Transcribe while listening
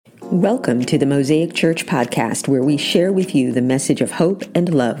Welcome to the Mosaic Church podcast, where we share with you the message of hope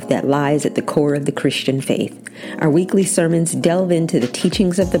and love that lies at the core of the Christian faith. Our weekly sermons delve into the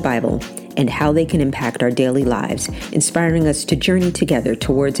teachings of the Bible and how they can impact our daily lives, inspiring us to journey together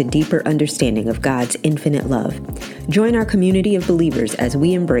towards a deeper understanding of God's infinite love. Join our community of believers as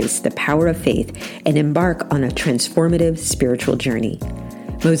we embrace the power of faith and embark on a transformative spiritual journey.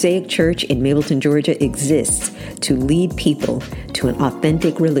 Mosaic Church in Mableton, Georgia exists to lead people to an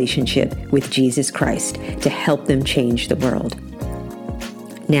authentic relationship with Jesus Christ to help them change the world.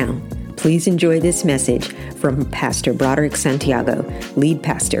 Now, please enjoy this message from Pastor Broderick Santiago, lead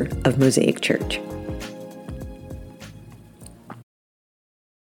pastor of Mosaic Church.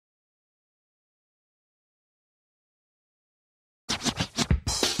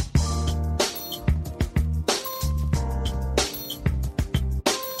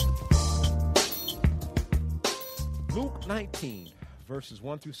 Luke 19, verses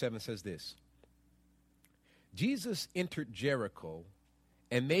 1 through 7 says this: Jesus entered Jericho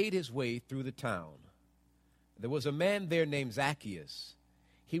and made his way through the town. There was a man there named Zacchaeus.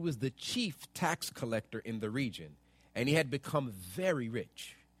 He was the chief tax collector in the region, and he had become very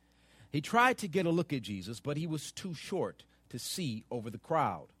rich. He tried to get a look at Jesus, but he was too short to see over the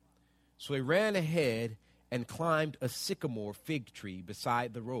crowd. So he ran ahead and climbed a sycamore fig tree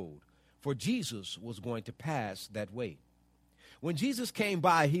beside the road, for Jesus was going to pass that way. When Jesus came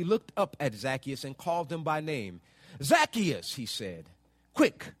by, he looked up at Zacchaeus and called him by name. "Zacchaeus," he said,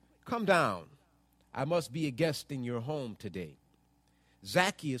 "quick, come down. I must be a guest in your home today."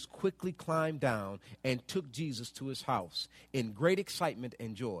 Zacchaeus quickly climbed down and took Jesus to his house in great excitement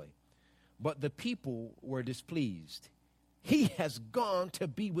and joy. But the people were displeased. "He has gone to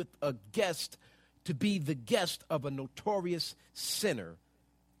be with a guest, to be the guest of a notorious sinner."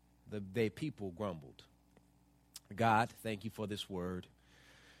 The people grumbled. God, thank you for this word.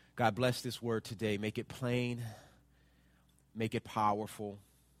 God, bless this word today. Make it plain. Make it powerful.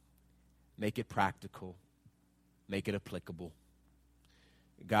 Make it practical. Make it applicable.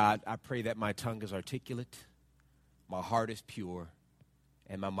 God, I pray that my tongue is articulate, my heart is pure,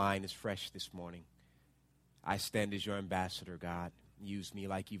 and my mind is fresh this morning. I stand as your ambassador, God. Use me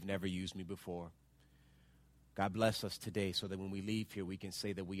like you've never used me before. God, bless us today so that when we leave here, we can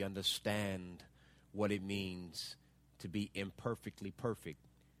say that we understand what it means to be imperfectly perfect,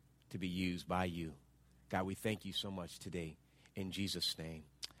 to be used by you. God, we thank you so much today. In Jesus' name,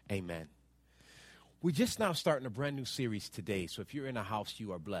 amen. We're just now starting a brand new series today. So if you're in a house,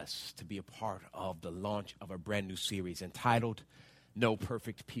 you are blessed to be a part of the launch of a brand new series entitled No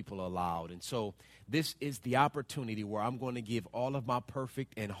Perfect People Allowed. And so this is the opportunity where I'm going to give all of my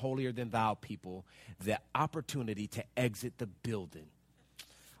perfect and holier than thou people the opportunity to exit the building.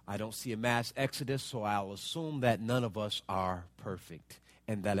 I don't see a mass exodus, so I'll assume that none of us are perfect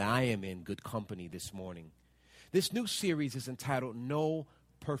and that I am in good company this morning. This new series is entitled No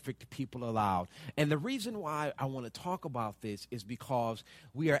Perfect People Allowed. And the reason why I want to talk about this is because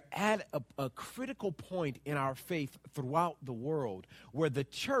we are at a critical point in our faith throughout the world where the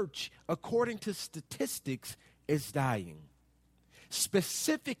church, according to statistics, is dying.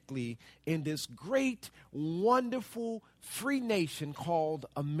 Specifically in this great, wonderful, free nation called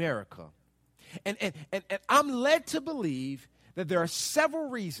America. And I'm led to believe that there are several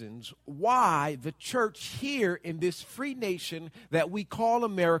reasons why the church here in this free nation that we call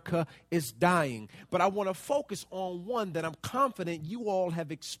America is dying. But I want to focus on one that I'm confident you all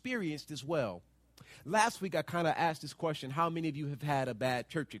have experienced as well. Last week, I kind of asked this question: how many of you have had a bad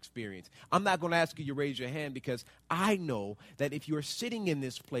church experience? I'm not going to ask you to raise your hand because I know that if you're sitting in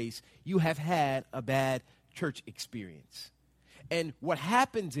this place, you have had a bad church experience. And what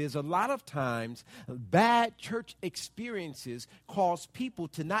happens is a lot of times bad church experiences cause people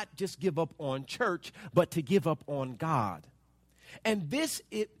to not just give up on church, but to give up on God. And this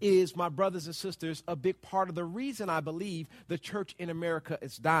is, my brothers and sisters, a big part of the reason I believe the church in America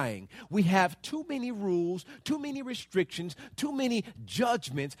is dying. We have too many rules, too many restrictions, too many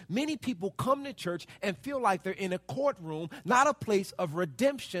judgments. Many people come to church and feel like they're in a courtroom, not a place of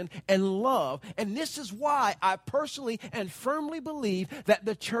redemption and love. And this is why I personally and firmly believe that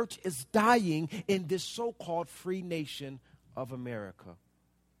the church is dying in this so-called free nation of America.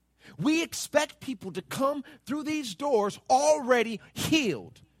 We expect people to come through these doors already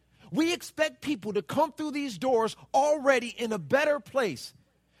healed. We expect people to come through these doors already in a better place.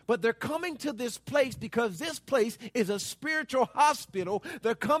 But they're coming to this place because this place is a spiritual hospital.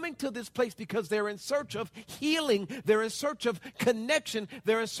 They're coming to this place because they're in search of healing. They're in search of connection.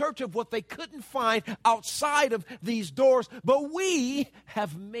 They're in search of what they couldn't find outside of these doors. But we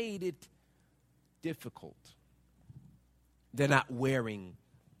have made it difficult. They're not wearing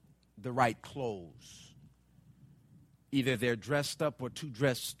the right clothes. Either they're dressed up or too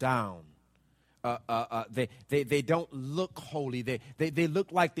dressed down. They don't look holy. They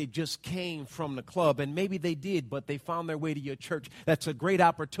look like they just came from the club, and maybe they did, but they found their way to your church. That's a great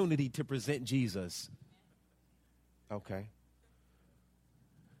opportunity to present Jesus. Okay.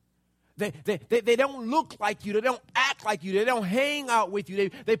 They don't look like you. They don't act like you. They don't hang out with you.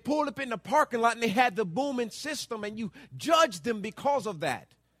 They pulled up in the parking lot and they had the booming system, and you judged them because of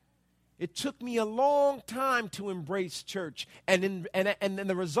that. It took me a long time to embrace church, and then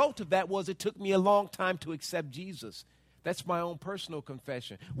the result of that was it took me a long time to accept Jesus. That's my own personal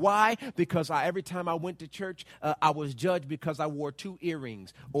confession. Why? Because every time I went to church, I was judged because I wore 2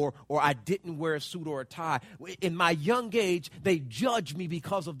 earrings or I didn't wear a suit or a tie. In my young age, they judged me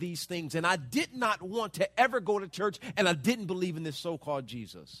because of these things, and I did not want to ever go to church, and I didn't believe in this so-called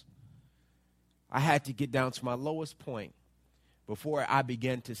Jesus. I had to get down to my lowest point before I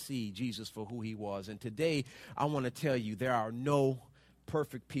began to see Jesus for who he was. And today, I want to tell you, there are no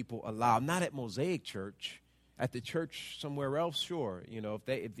perfect people allowed. Not at Mosaic Church. At the church somewhere else, sure.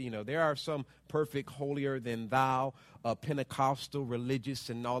 There are some perfect, holier than thou, Pentecostal, religious,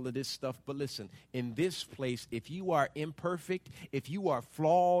 and all of this stuff. But listen, in this place, if you are imperfect, if you are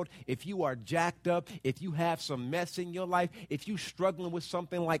flawed, if you are jacked up, if you have some mess in your life, if you're struggling with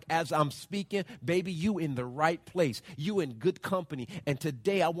something like as I'm speaking, baby, you in the right place. You in good company. And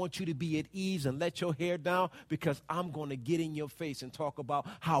today I want you to be at ease and let your hair down, because I'm going to get in your face and talk about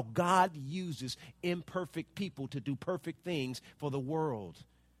how God uses imperfect people to do perfect things for the world.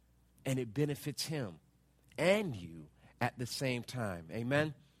 And it benefits him and you at the same time.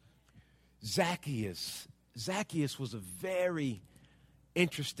 Amen? Zacchaeus was a very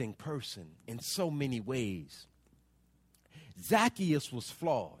interesting person in so many ways. Zacchaeus was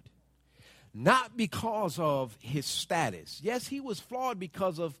flawed, not because of his status. Yes, he was flawed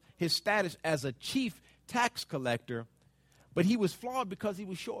because of his status as a chief tax collector, but he was flawed because he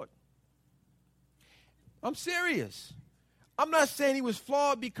was short. I'm serious. I'm not saying he was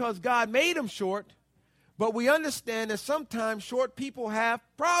flawed because God made him short, but we understand that sometimes short people have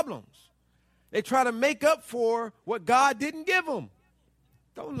problems. They try to make up for what God didn't give them.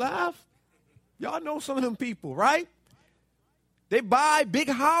 Don't laugh. Y'all know some of them people, right? They buy big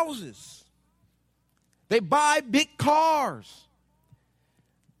houses. They buy big cars.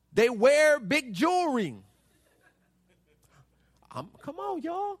 They wear big jewelry. Come on,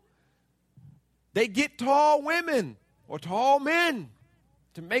 y'all. They get tall women or tall men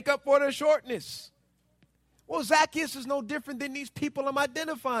to make up for their shortness. Well, Zacchaeus is no different than these people I'm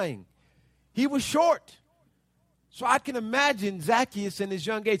identifying. He was short. So I can imagine Zacchaeus in his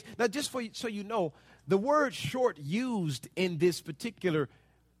young age. Now, just so you know, the word short used in this particular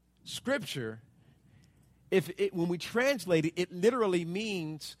scripture, when we translate it, it literally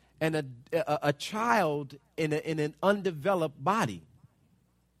means a child in an undeveloped body.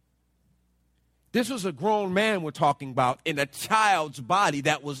 This was a grown man we're talking about in a child's body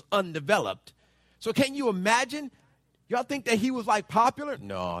that was undeveloped. So can you imagine? Y'all think that he was like popular?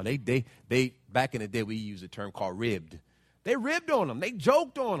 No, they back in the day we used a term called ribbed. They ribbed on him. They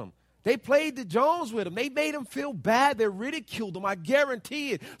joked on him. They played the Jones with him. They made him feel bad. They ridiculed him. I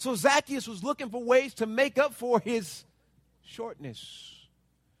guarantee it. So Zacchaeus was looking for ways to make up for his shortness.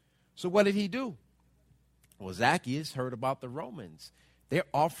 So what did he do? Well, Zacchaeus heard about the Romans. They're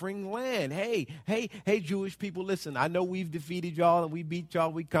offering land. Hey, Jewish people, listen, I know we've defeated y'all and we beat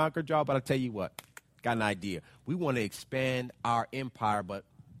y'all, we conquered y'all, but I'll tell you what, got an idea. We want to expand our empire, but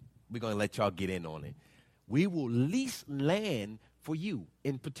we're going to let y'all get in on it. We will lease land for you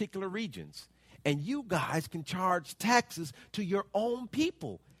in particular regions, and you guys can charge taxes to your own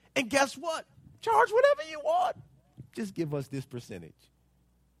people. And guess what? Charge whatever you want. Just give us this percentage.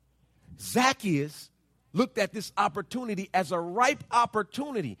 Zacchaeus looked at this opportunity as a ripe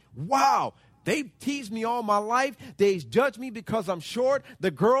opportunity. Wow, they teased me all my life. They judged me because I'm short.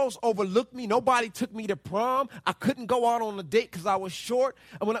 The girls overlooked me. Nobody took me to prom. I couldn't go out on a date because I was short.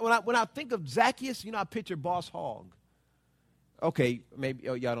 And when I think of Zacchaeus, I picture Boss Hogg. Okay, maybe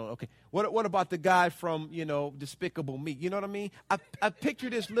y'all don't. Okay, what about the guy from Despicable Me? You know what I mean? I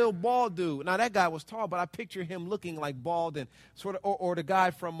picture this little bald dude. Now that guy was tall, but I picture him looking like bald and sort of, or the guy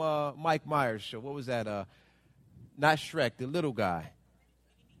from Mike Myers' show. What was that? Not Shrek, the little guy.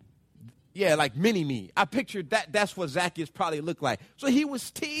 Yeah, like Mini-Me. I pictured that. That's what Zacchaeus probably looked like. So he was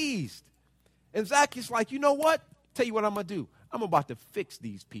teased, and Zacchaeus like, you know what? Tell you what I'm gonna do. I'm about to fix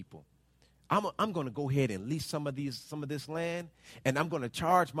these people. I'm going to go ahead and lease some of this land, and I'm going to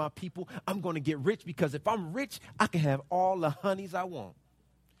charge my people. I'm going to get rich, because if I'm rich, I can have all the honeys I want.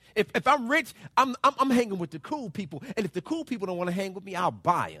 If I'm rich, I'm hanging with the cool people, and if the cool people don't want to hang with me, I'll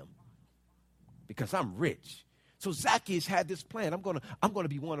buy them. because I'm rich. So Zacchaeus had this plan. I'm gonna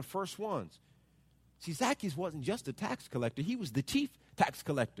be one of the first ones. See, Zacchaeus wasn't just a tax collector. He was the chief tax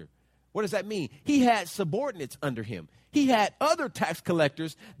collector. What does that mean? He had subordinates under him. He had other tax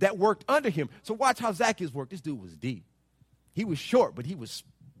collectors that worked under him. So watch how Zacchaeus worked. This dude was deep. He was short, but he was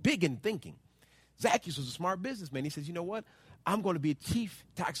big in thinking. Zacchaeus was a smart businessman. He says, you know what? I'm going to be a chief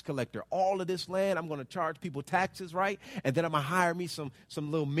tax collector. All of this land, I'm going to charge people taxes, right? And then I'm going to hire me some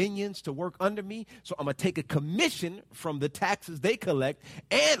little minions to work under me. So I'm going to take a commission from the taxes they collect,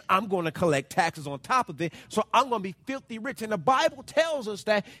 and I'm going to collect taxes on top of it. So I'm going to be filthy rich. And the Bible tells us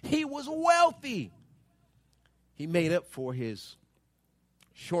that he was wealthy. He made up for his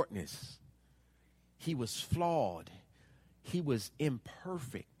shortness. He was flawed. He was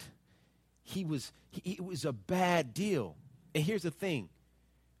imperfect. It was a bad deal. And here's the thing.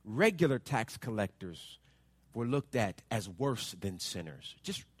 Regular tax collectors were looked at as worse than sinners.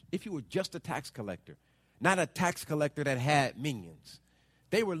 Just if you were just a tax collector, not a tax collector that had minions.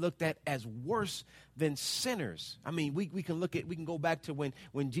 They were looked at as worse than sinners. I mean, we can go back to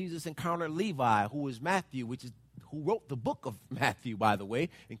when Jesus encountered Levi, who was Matthew, who wrote the book of Matthew, by the way,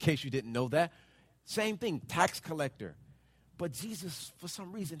 in case you didn't know that. Same thing, tax collector. But Jesus, for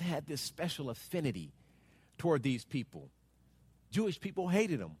some reason, had this special affinity toward these people. Jewish people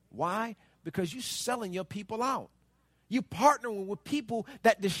hated him. Why? Because you're selling your people out. You're partnering with people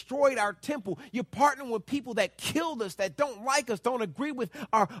that destroyed our temple. You're partnering with people that killed us, that don't like us, don't agree with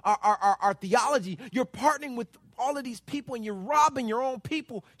our theology. You're partnering with all of these people, and you're robbing your own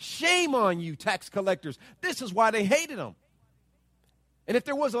people. Shame on you, tax collectors. This is why they hated him. And if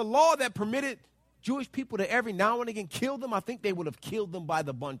there was a law that permitted Jewish people to every now and again kill them, I think they would have killed them by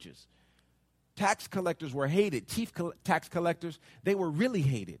the bunches. Tax collectors were hated. Chief tax collectors, they were really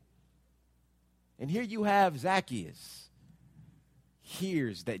hated. And here you have Zacchaeus.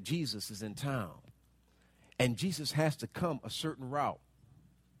 Hears that Jesus is in town. And Jesus has to come a certain route.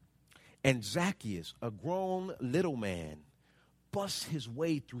 And Zacchaeus, a grown little man, busts his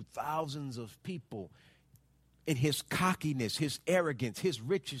way through thousands of people in his cockiness, his arrogance, his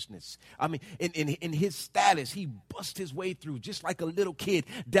richness. I mean, in his status, he busts his way through just like a little kid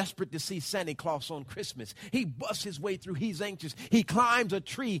desperate to see Santa Claus on Christmas. He busts his way through. He's anxious. He climbs a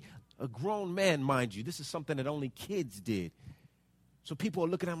tree. A grown man, mind you. This is something that only kids did. So people are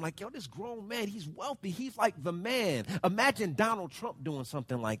looking at him like, yo, this grown man, he's wealthy. He's like the man. Imagine Donald Trump doing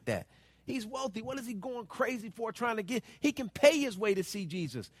something like that. He's wealthy. What is he going crazy for trying to get? He can pay his way to see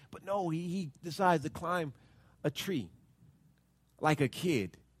Jesus. But no, he decides to climb a tree like a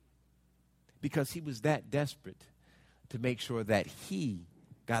kid because he was that desperate to make sure that he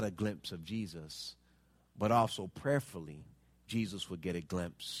got a glimpse of Jesus, but also prayerfully Jesus would get a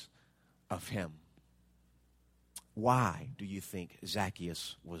glimpse of him. Why do you think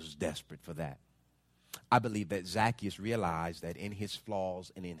Zacchaeus was desperate for that? I believe that Zacchaeus realized that in his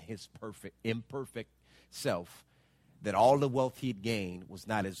flaws and in his imperfect self, that all the wealth he'd gained was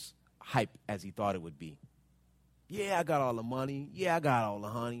not as hype as he thought it would be. Yeah, I got all the money. Yeah, I got all the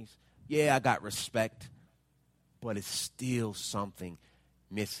honeys. Yeah, I got respect. But it's still something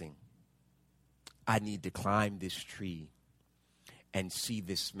missing. I need to climb this tree and see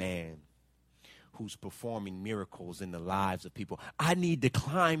this man who's performing miracles in the lives of people. I need to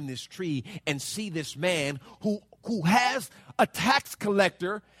climb this tree and see this man who has a tax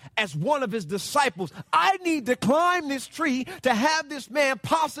collector as one of his disciples. I need to climb this tree to have this man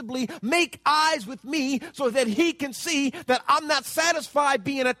possibly make eyes with me so that he can see that I'm not satisfied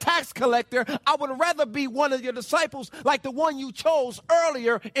being a tax collector. I would rather be one of your disciples like the one you chose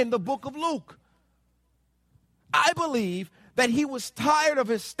earlier in the book of Luke. I believe that he was tired of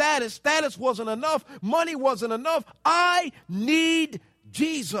his status. Status wasn't enough. Money wasn't enough. I need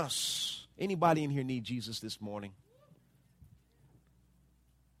Jesus. Anybody in here need Jesus this morning?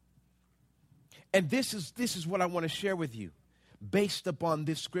 And this is what I want to share with you based upon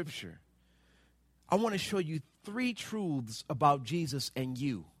this scripture. I want to show you 3 truths about Jesus and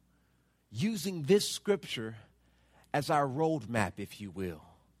you, using this scripture as our roadmap, if you will,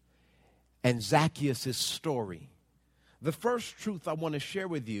 and Zacchaeus' story. The first truth I want to share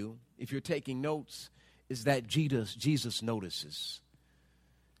with you, if you're taking notes, is that Jesus notices.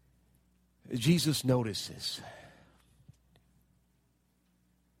 Jesus notices.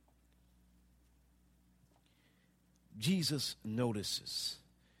 Jesus notices.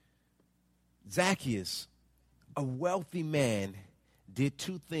 Zacchaeus, a wealthy man, did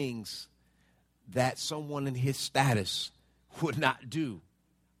 2 things that someone in his status would not do.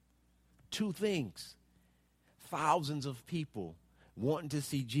 2 things. Thousands of people wanting to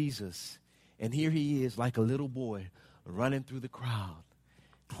see Jesus. And here he is like a little boy running through the crowd,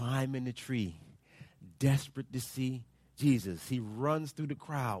 climbing the tree, desperate to see Jesus. He runs through the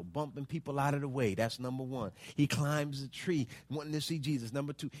crowd, bumping people out of the way. That's number one. He climbs a tree, wanting to see Jesus.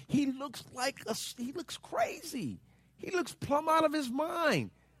 Number two, he looks crazy. He looks plumb out of his mind.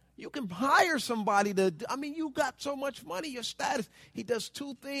 You can hire somebody you got so much money, your status. He does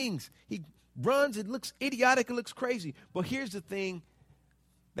two things. He runs, it looks idiotic, it looks crazy. But here's the thing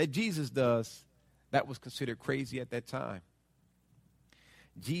that Jesus does that was considered crazy at that time.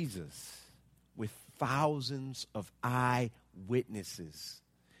 Jesus, with thousands of eyewitnesses,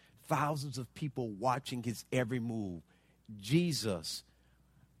 thousands of people watching his every move, Jesus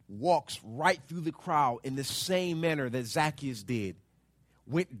walks right through the crowd in the same manner that Zacchaeus did,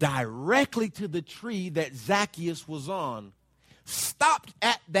 went directly to the tree that Zacchaeus was on, stopped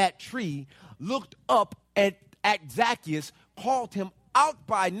at that tree, looked up at Zacchaeus, called him out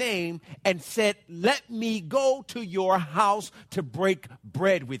by name, and said, "Let me go to your house to break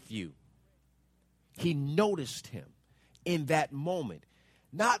bread with you." He noticed him in that moment,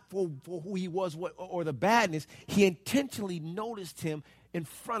 not for who he was or the badness. He intentionally noticed him in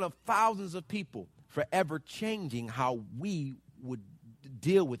front of thousands of people, forever changing how we would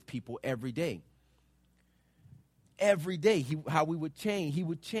deal with people every day. Every day, how we would change. He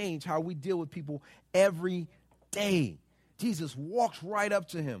would change how we deal with people every day. Jesus walks right up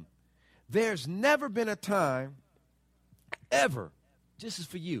to him. There's never been a time, ever, this is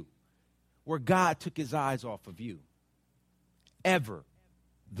for you, where God took his eyes off of you. Ever.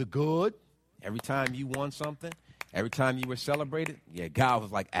 The good, every time you won something, every time you were celebrated, yeah, God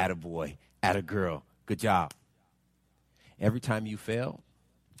was like, attaboy, attagirl, good job. Every time you failed,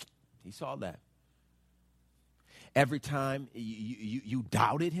 he saw that. Every time you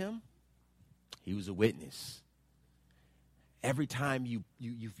doubted him, he was a witness. Every time you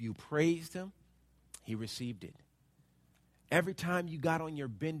praised him, he received it. Every time you got on your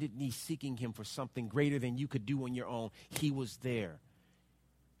bended knee seeking him for something greater than you could do on your own, he was there.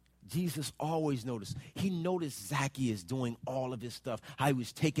 Jesus always noticed. He noticed Zacchaeus doing all of his stuff, how he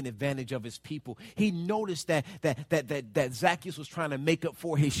was taking advantage of his people. He noticed that Zacchaeus was trying to make up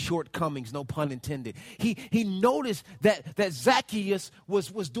for his shortcomings, no pun intended. He noticed that Zacchaeus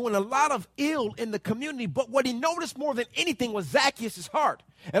was doing a lot of ill in the community, but what he noticed more than anything was Zacchaeus' heart.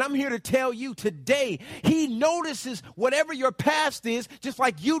 And I'm here to tell you today, he notices whatever your past is, just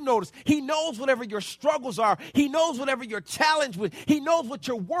like you notice. He knows whatever your struggles are. He knows whatever you're challenged with. He knows what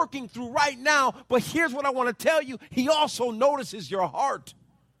you're working through right now. But here's what I want to tell you. He also notices your heart.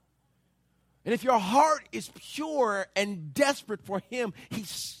 And if your heart is pure and desperate for him, he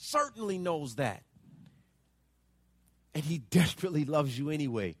certainly knows that. And he desperately loves you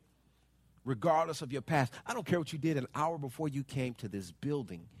anyway, regardless of your past. I don't care what you did an hour before you came to this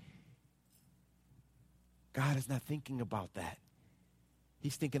building. God is not thinking about that.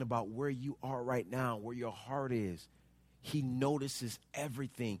 He's thinking about where you are right now, where your heart is. He notices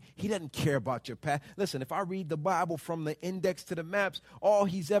everything. He doesn't care about your past. Listen, if I read the Bible from the index to the maps, all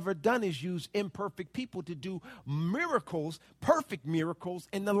he's ever done is use imperfect people to do miracles, perfect miracles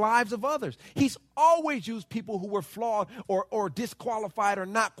in the lives of others. He's always used people who were flawed or disqualified or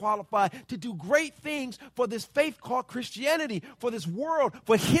not qualified to do great things for this faith called Christianity, for this world,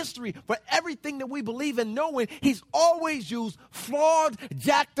 for history, for everything that we believe in knowing. He's always used flawed,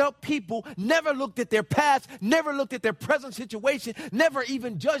 jacked up people, never looked at their past, never looked at their present situation, never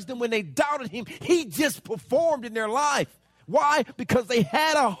even judged them when they doubted him. He just performed in their life. Why? Because they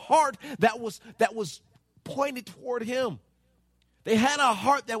had a heart that was pointed toward him. They had a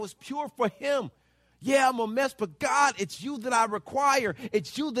heart that was pure for him. Yeah, I'm a mess, but God, it's you that I require.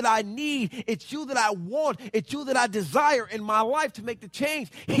 It's you that I need. It's you that I want. It's you that I desire in my life to make the change.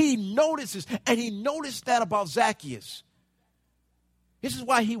 He notices, and he noticed that about Zacchaeus. This is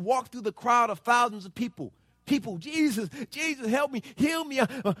why he walked through the crowd of thousands of people. Jesus, help me, heal me.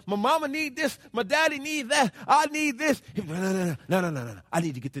 My mama need this. My daddy need that. I need this. No. I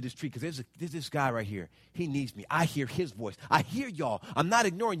need to get to this tree because there's this guy right here. He needs me. I hear his voice. I hear y'all. I'm not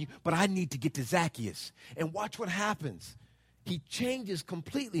ignoring you, but I need to get to Zacchaeus. And watch what happens. He changes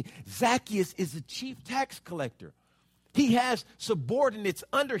completely. Zacchaeus is the chief tax collector. He has subordinates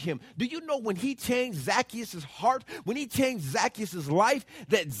under him. Do you know when he changed Zacchaeus' heart, when he changed Zacchaeus' life,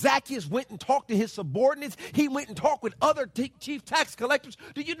 that Zacchaeus went and talked to his subordinates? He went and talked with other chief tax collectors.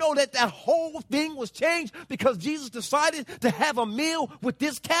 Do you know that whole thing was changed because Jesus decided to have a meal with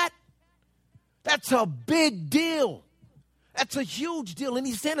this cat? That's a big deal. That's a huge deal. And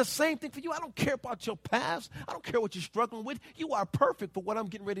he's saying the same thing for you. I don't care about your past. I don't care what you're struggling with. You are perfect for what I'm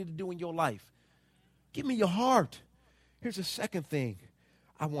getting ready to do in your life. Give me your heart. Here's the second thing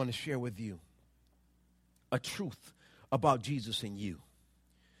I want to share with you. A truth about Jesus and you.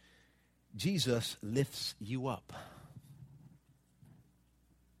 Jesus lifts you up.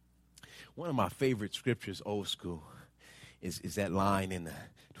 One of my favorite scriptures, old school, is that line in the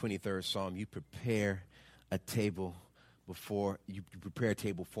 23rd Psalm. You prepare a table for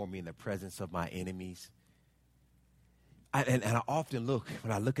me in the presence of my enemies. And I often look,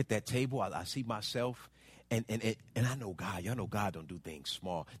 when I look at that table, I see myself, and I know God. Y'all know God don't do things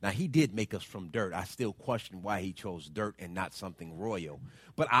small. Now, he did make us from dirt. I still question why he chose dirt and not something royal.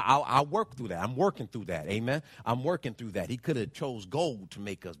 But I'll work through that. I'm working through that. Amen? I'm working through that. He could have chose gold to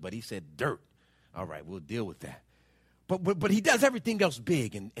make us, but he said dirt. All right, we'll deal with that. But he does everything else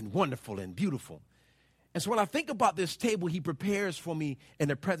big and wonderful and beautiful. And so when I think about this table he prepares for me in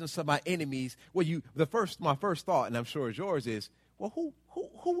the presence of my enemies, my first thought, and I'm sure it's yours, is, well,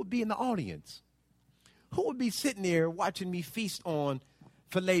 who would be in the audience? Who would be sitting there watching me feast on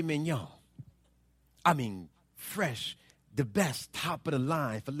filet mignon? I mean, fresh, the best, top of the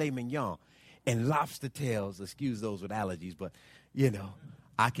line filet mignon, and lobster tails. Excuse those with allergies, but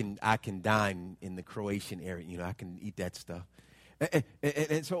I can dine in the Croatian area. I can eat that stuff.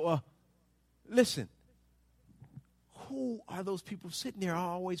 And so, listen. Who are those people sitting there? I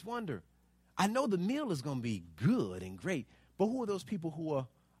always wonder. I know the meal is going to be good and great, but who are those people who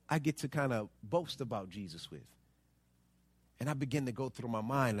I get to kind of boast about Jesus with? And I begin to go through my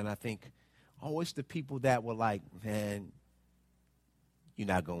mind, and I think, it's the people that were like, man, you're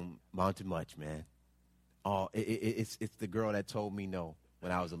not going to amount to much, man. It's the girl that told me no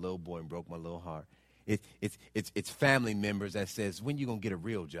when I was a little boy and broke my little heart. It's family members that says, when you going to get a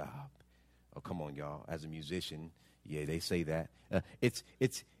real job? Oh, come on, y'all. As a musician, yeah, they say that. It's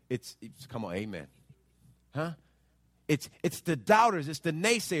come on, amen. Huh? It's the doubters. It's the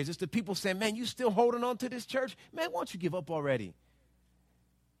naysayers. It's the people saying, man, you still holding on to this church? Man, why don't you give up already?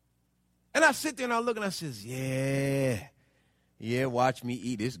 And I sit there and I look and I says, yeah, watch me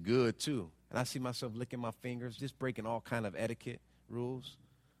eat. It's good too. And I see myself licking my fingers, just breaking all kind of etiquette rules,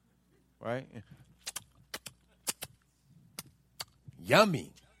 right?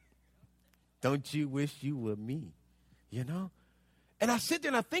 Yummy. Don't you wish you were me? And I sit there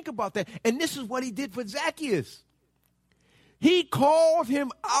and I think about that. And this is what he did for Zacchaeus. He called him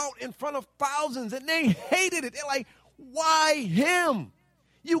out in front of thousands, and they hated it. They're like, why him?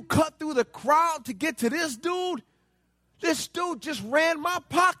 You cut through the crowd to get to this dude? This dude just ran my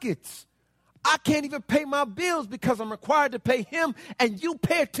pockets. I can't even pay my bills because I'm required to pay him, and you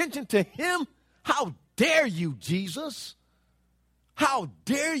pay attention to him? How dare you, Jesus? How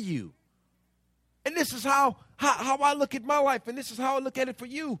dare you? And this is how I look at my life, and this is how I look at it for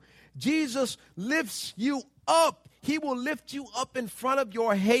you. Jesus lifts you up. He will lift you up in front of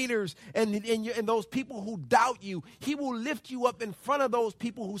your haters and those people who doubt you. He will lift you up in front of those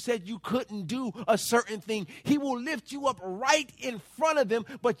people who said you couldn't do a certain thing. He will lift you up right in front of them,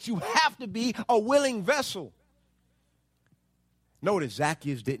 but you have to be a willing vessel. Notice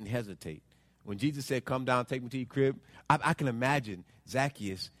Zacchaeus didn't hesitate. When Jesus said, come down, take me to your crib, I can imagine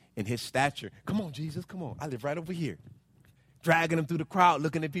Zacchaeus in his stature. Come on, Jesus, come on. I live right over here. Dragging him through the crowd,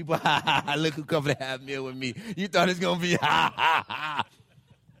 looking at people. Look who come to have a meal with me. You thought it's going to be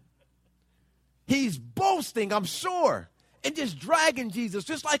He's boasting, I'm sure, and just dragging Jesus,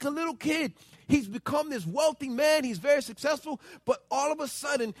 just like a little kid. He's become this wealthy man. He's very successful. But all of a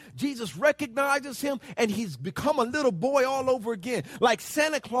sudden, Jesus recognizes him, and he's become a little boy all over again. Like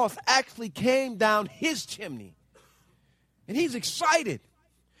Santa Claus actually came down his chimney. And he's excited.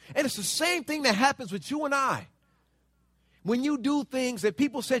 And it's the same thing that happens with you and I. When you do things that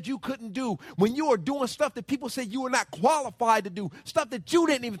people said you couldn't do, when you are doing stuff that people said you were not qualified to do, stuff that you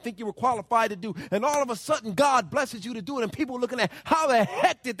didn't even think you were qualified to do, and all of a sudden God blesses you to do it, and people are looking at, how the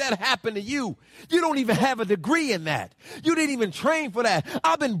heck did that happen to you? You don't even have a degree in that. You didn't even train for that.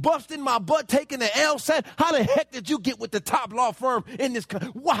 I've been busting my butt taking the LSAT. How the heck did you get with the top law firm in this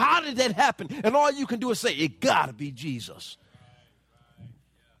country? How did that happen? And all you can do is say, it got to be Jesus.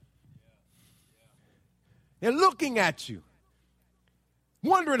 They're looking at you,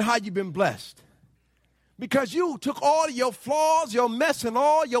 wondering how you've been blessed. Because you took all your flaws, your mess, and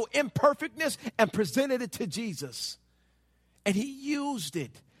all your imperfectness and presented it to Jesus. And he used it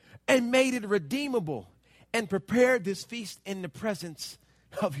and made it redeemable and prepared this feast in the presence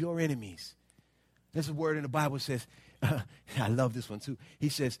of your enemies. There's a word in the Bible that says, I love this one too. He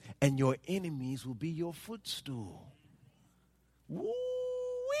says, and your enemies will be your footstool.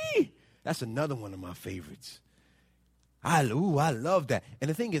 Woo-wee! That's another one of my favorites. I love that. And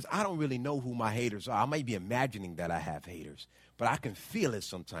the thing is, I don't really know who my haters are. I might be imagining that I have haters, but I can feel it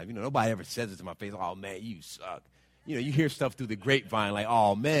sometimes. Nobody ever says it to my face, oh, man, you suck. You hear stuff through the grapevine like,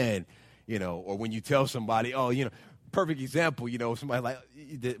 oh, man, or when you tell somebody, perfect example, somebody like,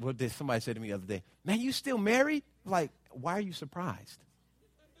 what did somebody say to me the other day? Man, you still married? Like, why are you surprised?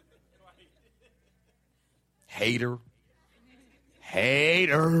 Hater.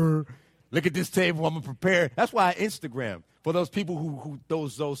 Look at this table, I'm going to prepare. That's why I Instagram. For those people who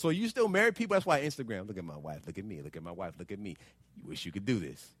those. So you still married people? That's why I Instagram. Look at my wife, look at me, look at my wife, look at me. You wish you could do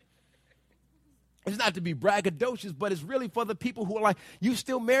this. It's not to be braggadocious, but it's really for the people who are like, you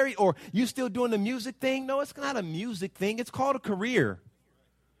still married or you still doing the music thing? No, it's not a music thing. It's called a career.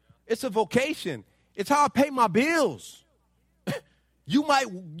 It's a vocation. It's how I pay my bills. You might,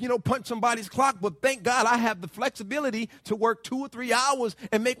 punch somebody's clock, but thank God I have the flexibility to work 2 or 3 hours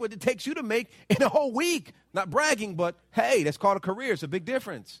and make what it takes you to make in a whole week. Not bragging, but hey, that's called a career. It's a big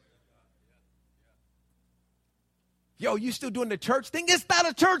difference. Yo, you still doing the church thing? It's not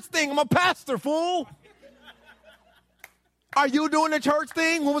a church thing. I'm a pastor, fool. Are you doing the church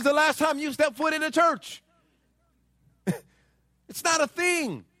thing? When was the last time you stepped foot in a church? It's not a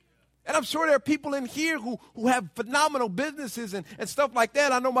thing. And I'm sure there are people in here who have phenomenal businesses and stuff like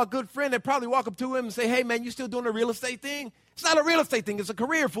that. I know my good friend that probably walk up to him and say, hey, man, you still doing the real estate thing? It's not a real estate thing. It's a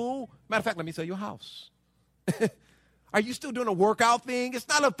career, fool. Matter of fact, let me sell your house. Are you still doing a workout thing? It's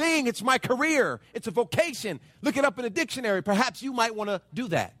not a thing. It's my career. It's a vocation. Look it up in a dictionary. Perhaps you might want to do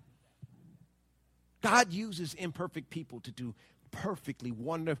that. God uses imperfect people to do perfectly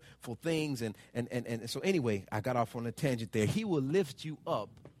wonderful things. And so anyway, I got off on a tangent there. He will lift you up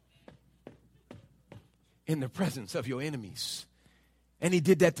in the presence of your enemies. And he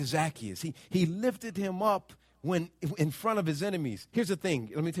did that to Zacchaeus. He lifted him up when in front of his enemies. Here's the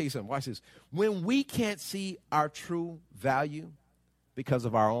thing. Let me tell you something. Watch this. When we can't see our true value because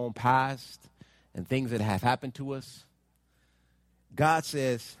of our own past and things that have happened to us, God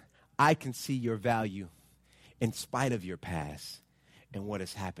says, I can see your value in spite of your past and what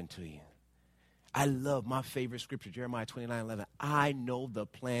has happened to you. I love my favorite scripture, Jeremiah 29:11. I know the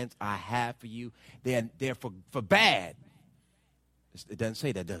plans I have for you. They're for bad. It doesn't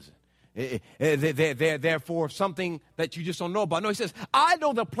say that, does it? They're for something that you just don't know about. No, he says, I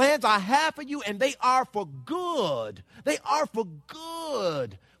know the plans I have for you, and they are for good. They are for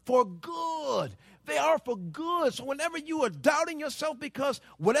good. For good. They are for good. So whenever you are doubting yourself because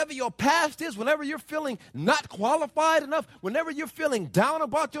whatever your past is, whenever you're feeling not qualified enough, whenever you're feeling down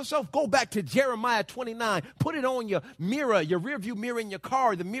about yourself, go back to Jeremiah 29. Put it on your mirror, your rearview mirror in your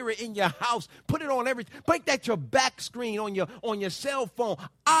car, the mirror in your house. Put it on everything. Make that your back screen on your cell phone.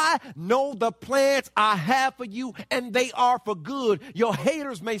 I know the plans I have for you, and they are for good. Your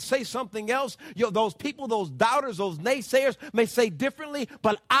haters may say something else. Those people, those doubters, those naysayers may say differently,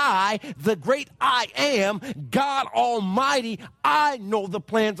 but I, the great I am, God Almighty, I know the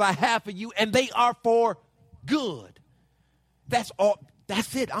plans I have for you, and they are for good. That's all.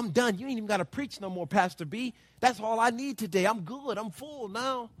 That's it. I'm done. You ain't even got to preach no more, Pastor B. That's all I need today. I'm good. I'm full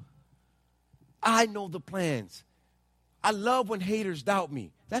now. I know the plans. I love when haters doubt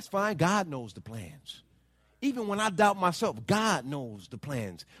me. That's fine. God knows the plans. Even when I doubt myself, God knows the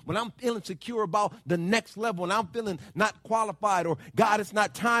plans. When I'm feeling secure about the next level and I'm feeling not qualified or, God, it's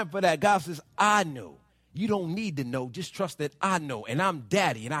not time for that, God says, I know. You don't need to know. Just trust that I know, and I'm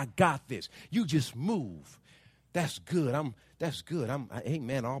daddy, and I got this. You just move. That's good. That's good.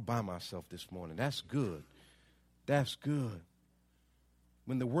 Amen, all by myself this morning. That's good. That's good.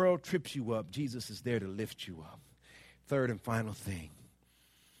 When the world trips you up, Jesus is there to lift you up. Third and final thing.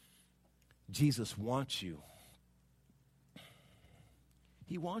 Jesus wants you.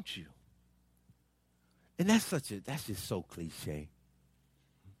 He wants you. And that's just so cliche.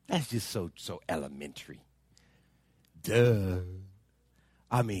 That's just so elementary. Duh.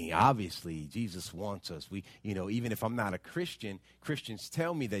 I mean, obviously, Jesus wants us. Even if I'm not a Christian, Christians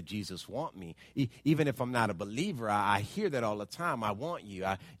tell me that Jesus wants me. Even if I'm not a believer, I hear that all the time. I want you.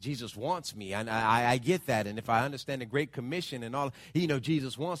 Jesus wants me. I get that. And if I understand the Great Commission and all,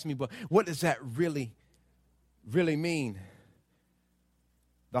 Jesus wants me. But what does that really mean?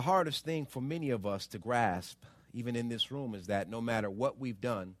 The hardest thing for many of us to grasp, even in this room, is that no matter what we've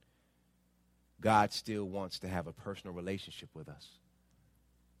done, God still wants to have a personal relationship with us.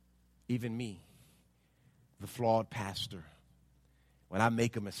 Even me, the flawed pastor, when I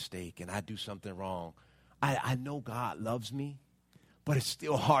make a mistake and I do something wrong, I know God loves me, but it's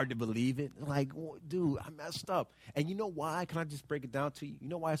still hard to believe it. Like, dude, I messed up. And you know why? Can I just break it down to you? You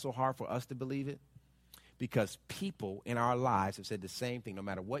know why it's so hard for us to believe it? Because people in our lives have said the same thing. No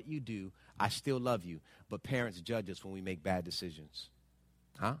matter what you do, I still love you. But parents judge us when we make bad decisions.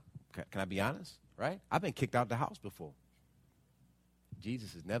 Huh? Can I be honest? Right? I've been kicked out the house before.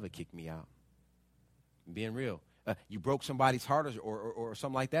 Jesus has never kicked me out. I'm being real. You broke somebody's heart or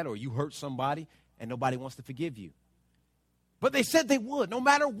something like that, or you hurt somebody and nobody wants to forgive you. But they said they would. No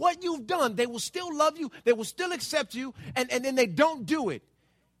matter what you've done, they will still love you. They will still accept you. And then they don't do it.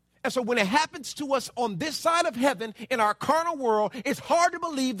 And so when it happens to us on this side of heaven in our carnal world, it's hard to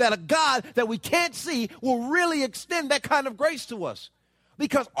believe that a God that we can't see will really extend that kind of grace to us.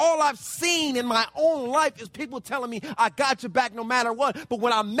 Because all I've seen in my own life is people telling me, I got your back no matter what. But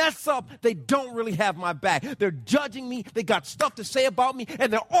when I mess up, they don't really have my back. They're judging me. They got stuff to say about me.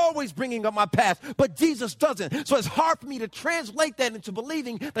 And they're always bringing up my past. But Jesus doesn't. So it's hard for me to translate that into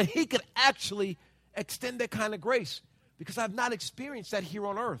believing that he could actually extend that kind of grace. Because I've not experienced that here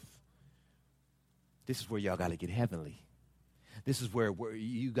on earth. This is where y'all got to get heavenly. This is where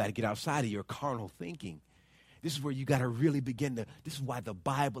you got to get outside of your carnal thinking. This is where you got to really begin to, this is why the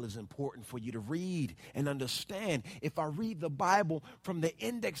Bible is important for you to read and understand. If I read the Bible from the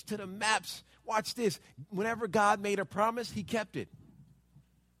index to the maps, watch this. Whenever God made a promise, he kept it.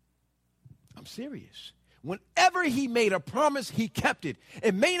 I'm serious. Whenever he made a promise, he kept it.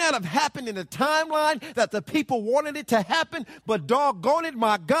 It may not have happened in the timeline that the people wanted it to happen, but doggone it,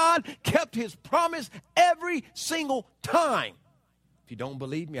 my God kept his promise every single time. If you don't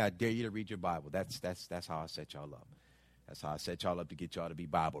believe me, I dare you to read your Bible. That's how I set y'all up. That's how I set y'all up to get y'all to be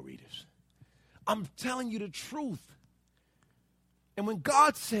Bible readers. I'm telling you the truth. And when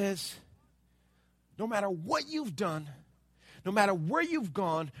God says, no matter what you've done, no matter where you've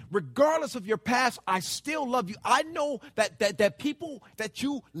gone, regardless of your past, I still love you. I know that people that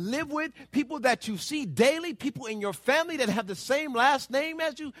you live with, people that you see daily, people in your family that have the same last name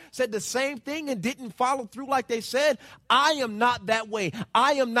as you, said the same thing and didn't follow through like they said. I am not that way.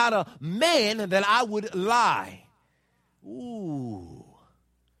 I am not a man that I would lie. Ooh.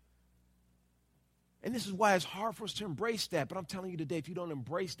 And this is why it's hard for us to embrace that. But I'm telling you today, if you don't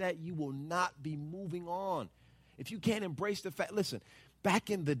embrace that, you will not be moving on. If you can't embrace the fact, listen, back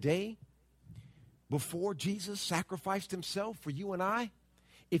in the day, before Jesus sacrificed himself for you and I,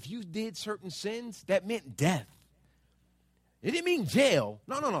 if you did certain sins, that meant death. It didn't mean jail.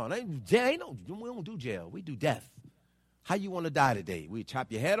 No. Jail, we don't do jail. We do death. How you want to die today? We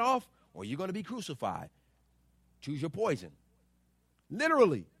chop your head off or you're going to be crucified. Choose your poison.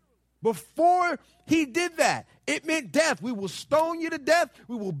 Literally. Before he did that, it meant death. We will stone you to death.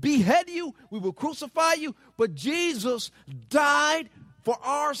 We will behead you. We will crucify you. But Jesus died for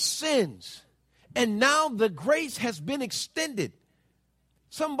our sins. And now the grace has been extended.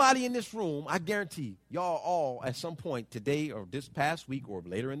 Somebody in this room, I guarantee, y'all all at some point today or this past week or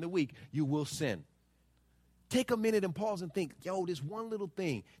later in the week, you will sin. Take a minute and pause and think, yo, this one little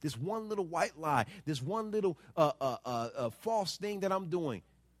thing, this one little white lie, this one little false thing that I'm doing,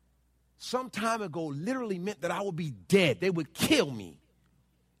 some time ago literally meant that I would be dead. They would kill me.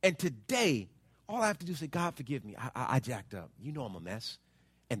 And today, all I have to do is say, God, forgive me. I jacked up. You know I'm a mess.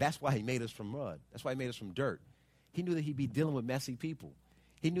 And that's why he made us from mud. That's why he made us from dirt. He knew that he'd be dealing with messy people.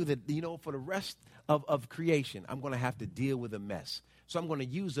 He knew that, for the rest of creation, I'm going to have to deal with a mess. So I'm going to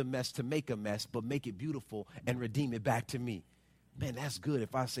use a mess to make a mess, but make it beautiful and redeem it back to me. Man, that's good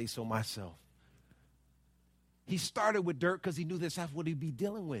if I say so myself. He started with dirt because he knew that's what he'd be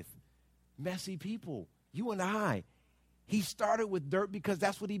dealing with. Messy people, you and I. He started with dirt because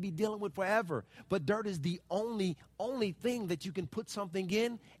that's what he'd be dealing with forever. But dirt is the only thing that you can put something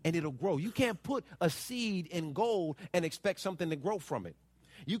in and it'll grow. You can't put a seed in gold and expect something to grow from it.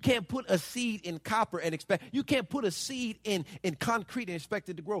 You can't put a seed in copper and you can't put a seed in concrete and expect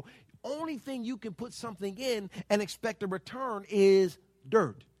it to grow. Only thing you can put something in and expect a return is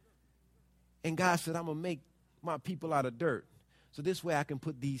dirt. And God said, I'm going to make my people out of dirt. So this way I can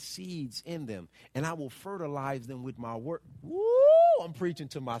put these seeds in them, and I will fertilize them with my word. Woo! I'm preaching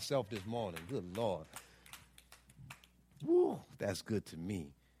to myself this morning. Good Lord. Woo! That's good to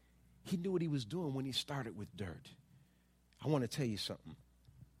me. He knew what he was doing when he started with dirt. I want to tell you something.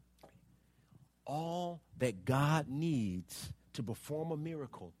 All that God needs to perform a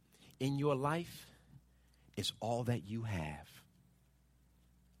miracle in your life is all that you have.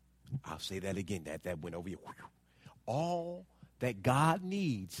 I'll say that again. That went over you. All that God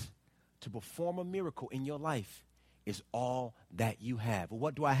needs to perform a miracle in your life is all that you have. Well,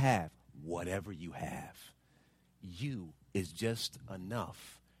 what do I have? Whatever you have. You is just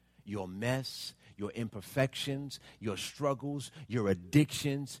enough. Your mess, your imperfections, your struggles, your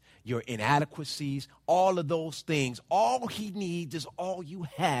addictions, your inadequacies, all of those things, all he needs is all you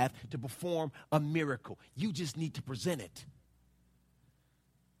have to perform a miracle. You just need to present it.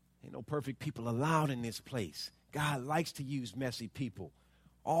 Ain't no perfect people allowed in this place. God likes to use messy people.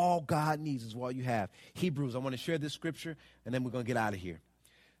 All God needs is all you have. Hebrews, I want to share this scripture, and then we're going to get out of here.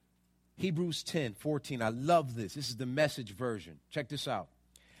 Hebrews 10:14. I love this. This is the Message version. Check this out.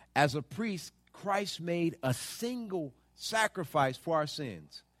 As a priest, Christ made a single sacrifice for our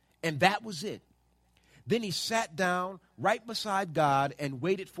sins. And that was it. Then he sat down right beside God and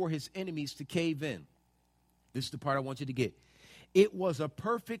waited for his enemies to cave in. This is the part I want you to get. It was a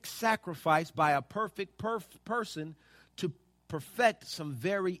perfect sacrifice by a perfect person to perfect some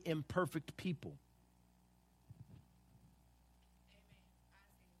very imperfect people.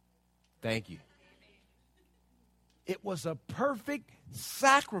 Thank you. It was a perfect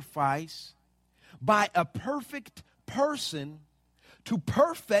sacrifice by a perfect person to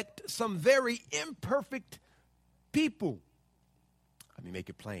perfect some very imperfect people. Let me make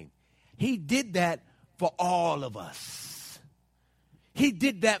it plain. He did that for all of us. He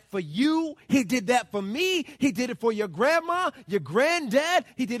did that for you. He did that for me. He did it for your grandma, your granddad.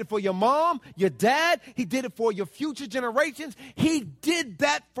 He did it for your mom, your dad. He did it for your future generations. He did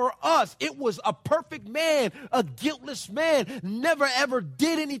that for us. It was a perfect man, a guiltless man, never ever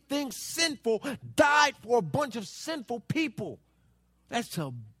did anything sinful, died for a bunch of sinful people. That's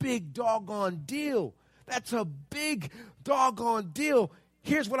a big doggone deal. That's a big doggone deal.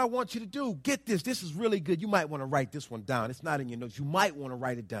 Here's what I want you to do. Get this. This is really good. You might want to write this one down. It's not in your notes. You might want to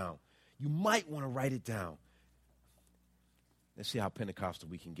write it down. You might want to write it down. Let's see how Pentecostal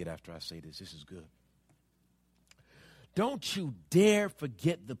we can get after I say this. This is good. Don't you dare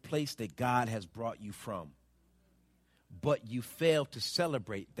forget the place that God has brought you from, but you fail to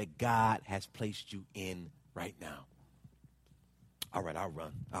celebrate that God has placed you in right now. All right, I'll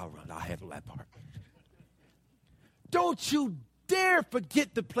run. I'll handle that part. Don't you dare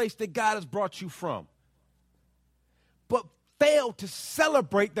forget the place that God has brought you from, but fail to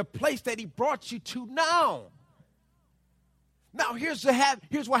celebrate the place that he brought you to now. Now, here's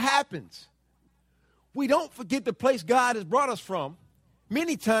what happens. We don't forget the place God has brought us from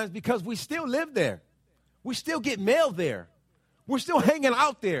many times because we still live there. We still get mail there. We're still hanging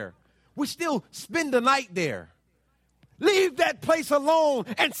out there. We still spend the night there. Leave that place alone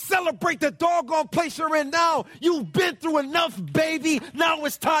and celebrate the doggone place you're in now. You've been through enough, baby. Now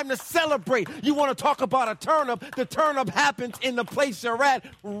it's time to celebrate. You want to talk about a turn up? The turn up happens in the place you're at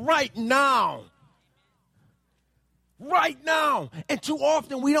right now. Right now. And too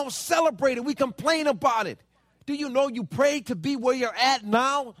often we don't celebrate it. We complain about it. Do you know you prayed to be where you're at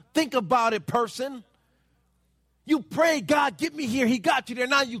now? Think about it, person. You prayed, God, get me here. He got you there.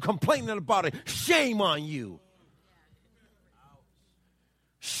 Now you complaining about it. Shame on you.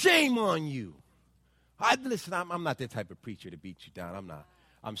 Shame on you. Listen, I'm not that type of preacher to beat you down. I'm not.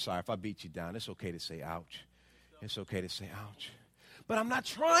 I'm sorry if I beat you down. It's okay to say ouch. It's okay to say ouch. But I'm not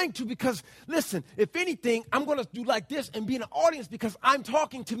trying to because, listen, if anything, I'm going to do like this and be in the audience because I'm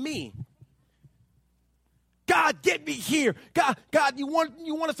talking to me. God, get me here. God, you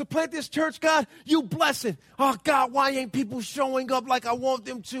want us to plant this church, God? You bless it. Oh, God, why ain't people showing up like I want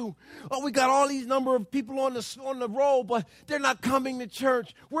them to? Oh, we got all these number of people on the roll, but they're not coming to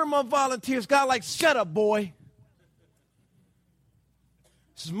church. Where are my volunteers? God, like, shut up, boy.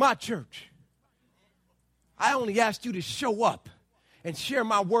 This is my church. I only asked you to show up and share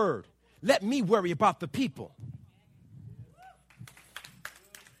my word. Let me worry about the people.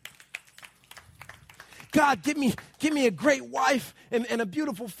 God, give me a great wife and a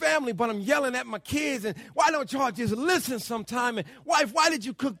beautiful family, but I'm yelling at my kids. And why don't y'all just listen sometime? And wife, why did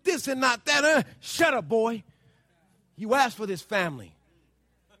you cook this and not that? Shut up, boy. You asked for this family.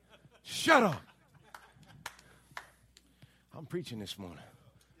 Shut up. I'm preaching this morning.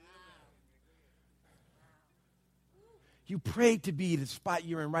 You prayed to be the spot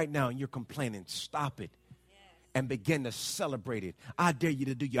you're in right now, and you're complaining. Stop it. And begin to celebrate it. I dare you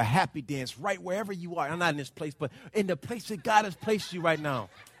to do your happy dance right wherever you are. I'm not in this place, but in the place that God has placed you right now.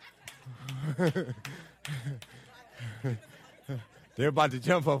 They're about to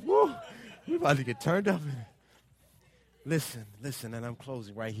jump up. Woo! We're about to get turned up. Listen, and I'm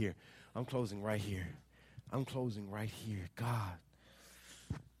closing right here. God,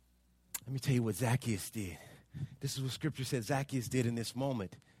 let me tell you what Zacchaeus did. This is what Scripture said Zacchaeus did in this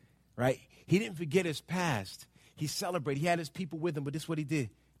moment, right? He didn't forget his past. He celebrated. He had his people with him, but this is what he did.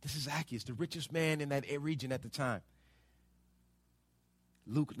 This is Zacchaeus, the richest man in that region at the time.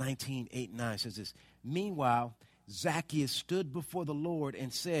 Luke 19:8-9 says this. Meanwhile, Zacchaeus stood before the Lord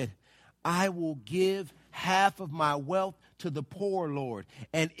and said, I will give half of my wealth to the poor, Lord.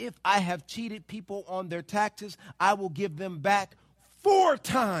 And if I have cheated people on their taxes, I will give them back 4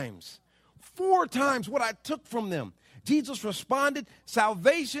 times. 4 times what I took from them. Jesus responded,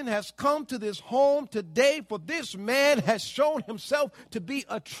 salvation has come to this home today, for this man has shown himself to be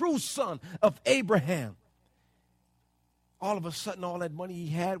a true son of Abraham. All of a sudden, all that money he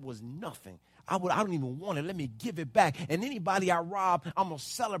had was nothing. I don't even want it. Let me give it back. And anybody I rob, I'm going to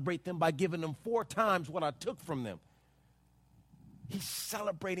celebrate them by giving them 4 times what I took from them. He's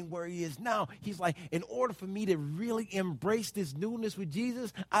celebrating where he is now. He's like, in order for me to really embrace this newness with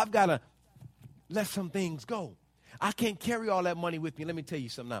Jesus, I've got to let some things go. I can't carry all that money with me. Let me tell you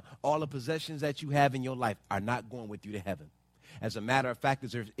something now. All the possessions that you have in your life are not going with you to heaven. As a matter of fact,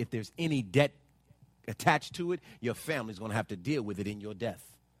 if there's any debt attached to it, your family's going to have to deal with it in your death.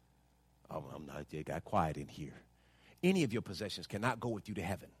 Oh, it got quiet in here. Any of your possessions cannot go with you to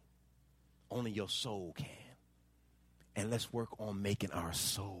heaven. Only your soul can. And let's work on making our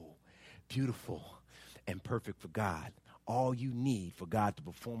soul beautiful and perfect for God. All you need for God to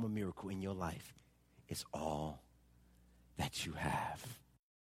perform a miracle in your life is all that you have.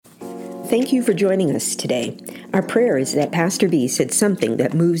 Thank you for joining us today. Our prayer is that Pastor B said something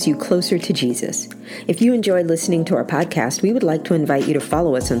that moves you closer to Jesus. If you enjoyed listening to our podcast, we would like to invite you to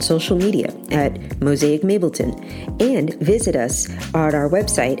follow us on social media at Mosaic Mableton and visit us at our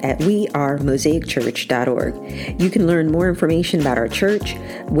website at wearemosaicchurch.org. You can learn more information about our church,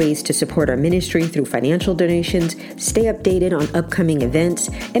 ways to support our ministry through financial donations, stay updated on upcoming events,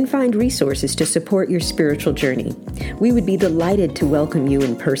 and find resources to support your spiritual journey. We would be delighted to welcome you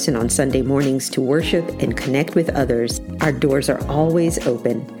in person on Sunday mornings to worship and connect with others. Our doors are always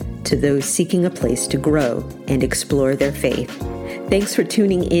open to those seeking a place to grow and explore their faith. Thanks for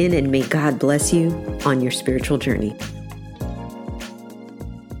tuning in, and may God bless you on your spiritual journey.